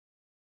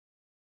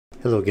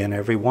Hello again,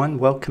 everyone.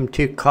 Welcome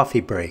to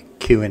Coffee Break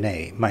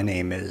Q&A. My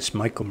name is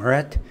Michael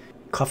Moret.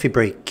 Coffee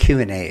Break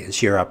Q&A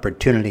is your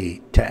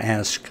opportunity to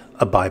ask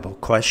a Bible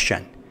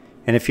question.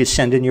 And if you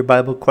send in your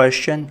Bible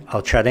question,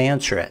 I'll try to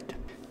answer it.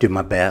 Do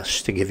my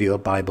best to give you a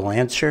Bible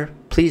answer.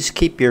 Please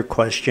keep your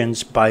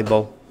questions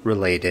Bible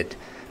related,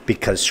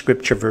 because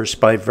Scripture verse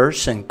by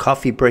verse and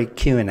Coffee Break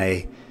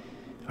Q&A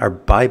are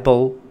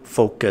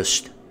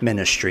Bible-focused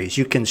ministries.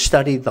 You can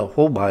study the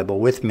whole Bible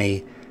with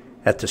me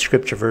at the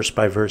Scripture Verse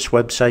by Verse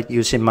website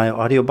using my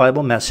audio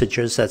Bible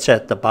messages. That's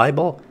at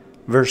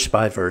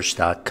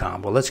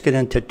thebibleversebyverse.com. Well, let's get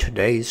into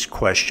today's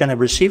question. I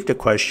received a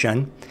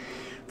question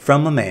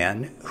from a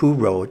man who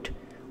wrote,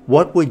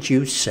 "What would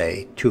you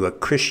say to a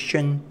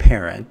Christian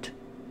parent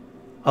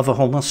of a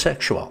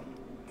homosexual?"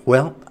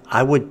 Well,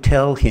 I would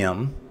tell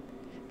him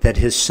that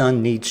his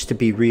son needs to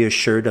be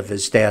reassured of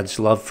his dad's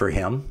love for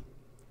him,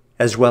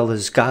 as well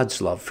as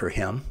God's love for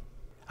him.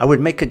 I would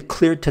make it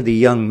clear to the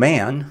young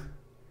man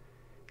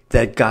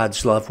that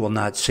God's love will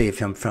not save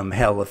him from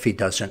hell if he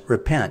doesn't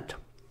repent.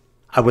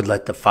 I would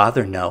let the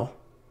father know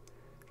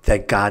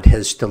that God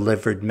has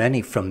delivered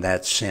many from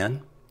that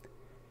sin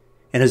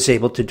and is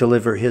able to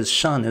deliver his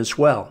son as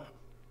well.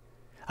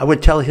 I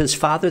would tell his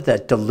father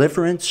that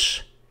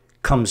deliverance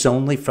comes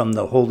only from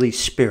the Holy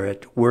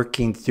Spirit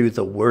working through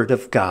the Word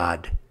of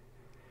God,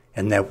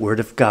 and that Word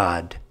of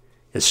God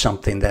is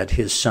something that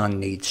his son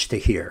needs to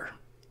hear.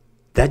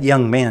 That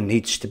young man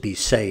needs to be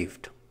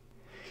saved.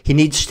 He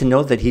needs to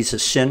know that he's a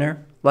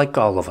sinner like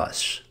all of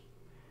us,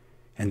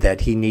 and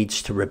that he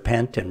needs to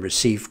repent and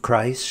receive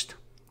Christ,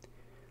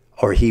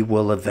 or he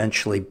will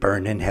eventually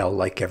burn in hell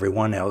like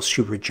everyone else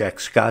who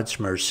rejects God's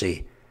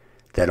mercy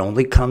that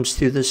only comes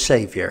through the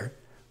Savior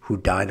who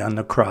died on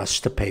the cross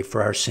to pay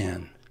for our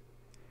sin.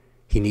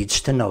 He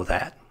needs to know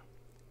that.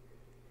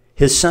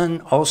 His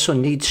son also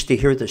needs to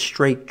hear the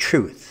straight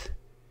truth.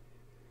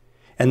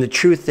 And the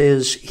truth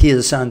is, he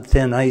is on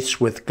thin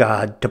ice with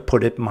God, to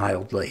put it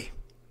mildly.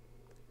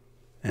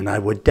 And I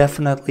would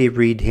definitely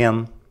read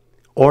him,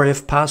 or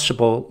if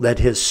possible, let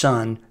his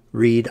son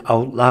read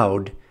out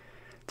loud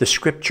the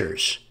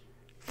scriptures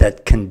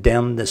that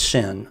condemn the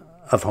sin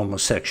of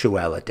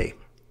homosexuality.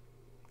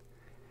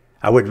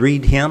 I would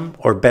read him,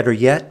 or better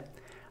yet,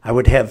 I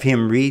would have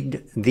him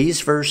read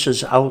these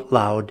verses out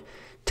loud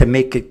to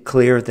make it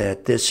clear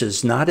that this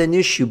is not an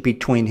issue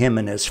between him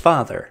and his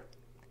father,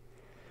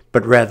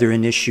 but rather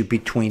an issue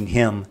between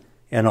him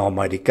and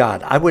Almighty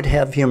God. I would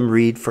have him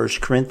read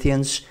 1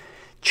 Corinthians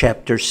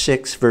chapter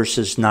 6,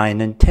 verses 9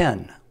 and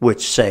 10,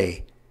 which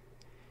say,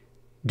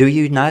 "Do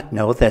you not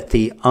know that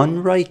the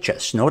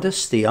unrighteous,"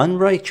 notice, the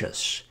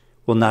unrighteous,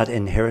 "will not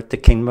inherit the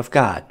kingdom of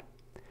God?"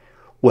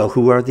 Well,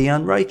 who are the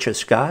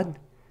unrighteous, God?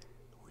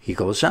 He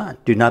goes on,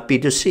 "Do not be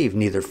deceived,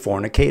 neither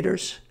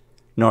fornicators,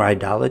 nor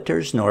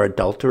idolaters, nor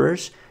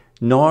adulterers,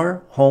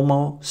 nor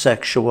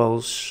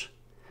homosexuals,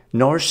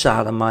 nor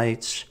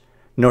sodomites,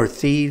 nor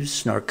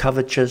thieves, nor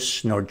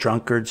covetous, nor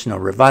drunkards, nor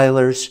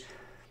revilers,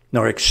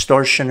 nor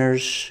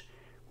extortioners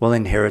will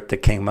inherit the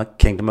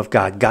kingdom of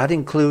God." God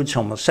includes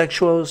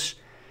homosexuals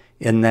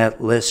in that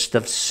list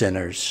of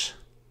sinners.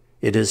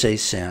 It is a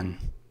sin.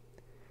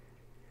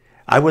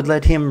 I would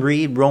let him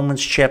read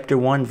Romans chapter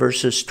 1,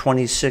 verses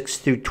 26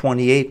 through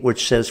 28,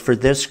 which says, "For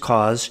this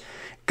cause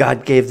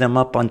God gave them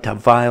up unto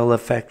vile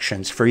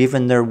affections. For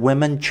even their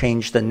women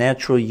changed the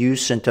natural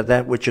use into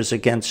that which is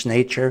against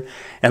nature.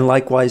 And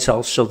likewise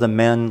also the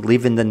men,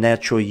 leaving the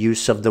natural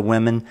use of the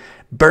women,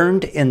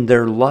 burned in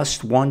their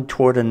lust one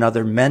toward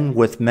another, men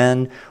with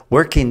men,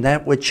 working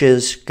that which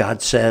is,"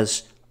 God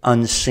says,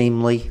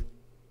 "unseemly,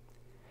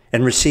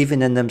 and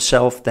receiving in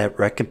themselves that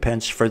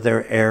recompense for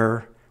their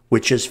error,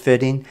 which is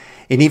fitting.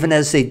 And even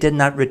as they did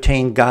not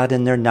retain God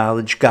in their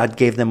knowledge, God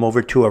gave them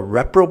over to a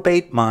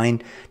reprobate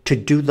mind to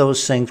do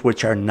those things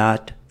which are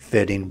not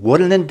fitting."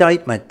 What an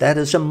indictment. That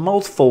is a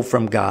mouthful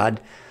from God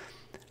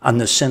on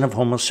the sin of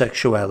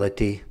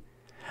homosexuality.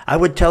 I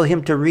would tell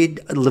him to read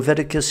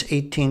Leviticus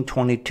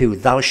 18:22.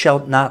 "Thou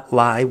shalt not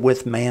lie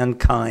with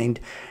mankind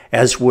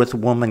as with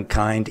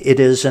womankind. It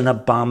is an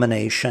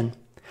abomination."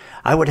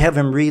 I would have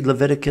him read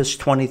Leviticus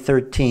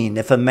 20:13.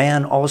 "If a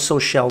man also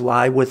shall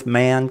lie with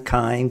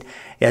mankind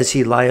as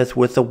he lieth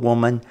with a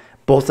woman,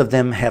 both of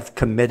them have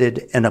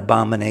committed an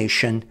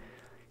abomination.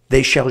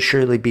 They shall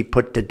surely be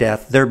put to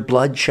death. Their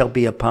blood shall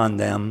be upon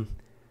them."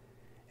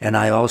 And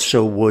I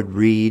also would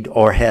read,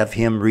 or have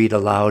him read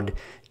aloud,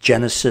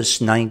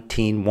 Genesis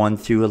 19, 1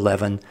 through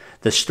 11,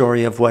 the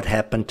story of what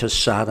happened to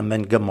Sodom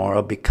and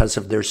Gomorrah because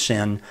of their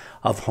sin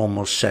of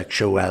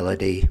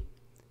homosexuality.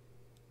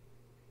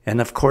 And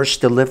of course,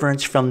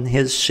 deliverance from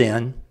his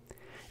sin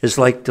is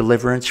like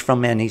deliverance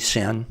from any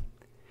sin.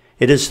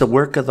 It is the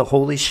work of the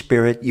Holy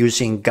Spirit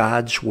using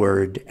God's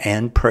word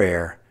and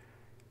prayer.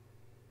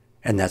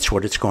 And that's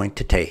what it's going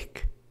to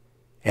take.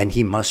 And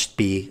he must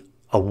be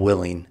a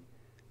willing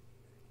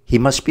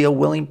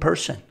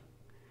person.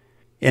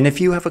 And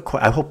if you have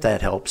I hope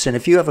that helps. And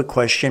if you have a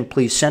question,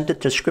 please send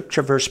it to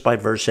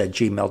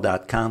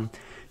scriptureversebyverse@gmail.com.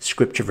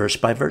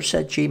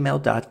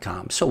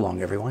 scriptureversebyverse@gmail.com. So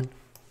long, everyone.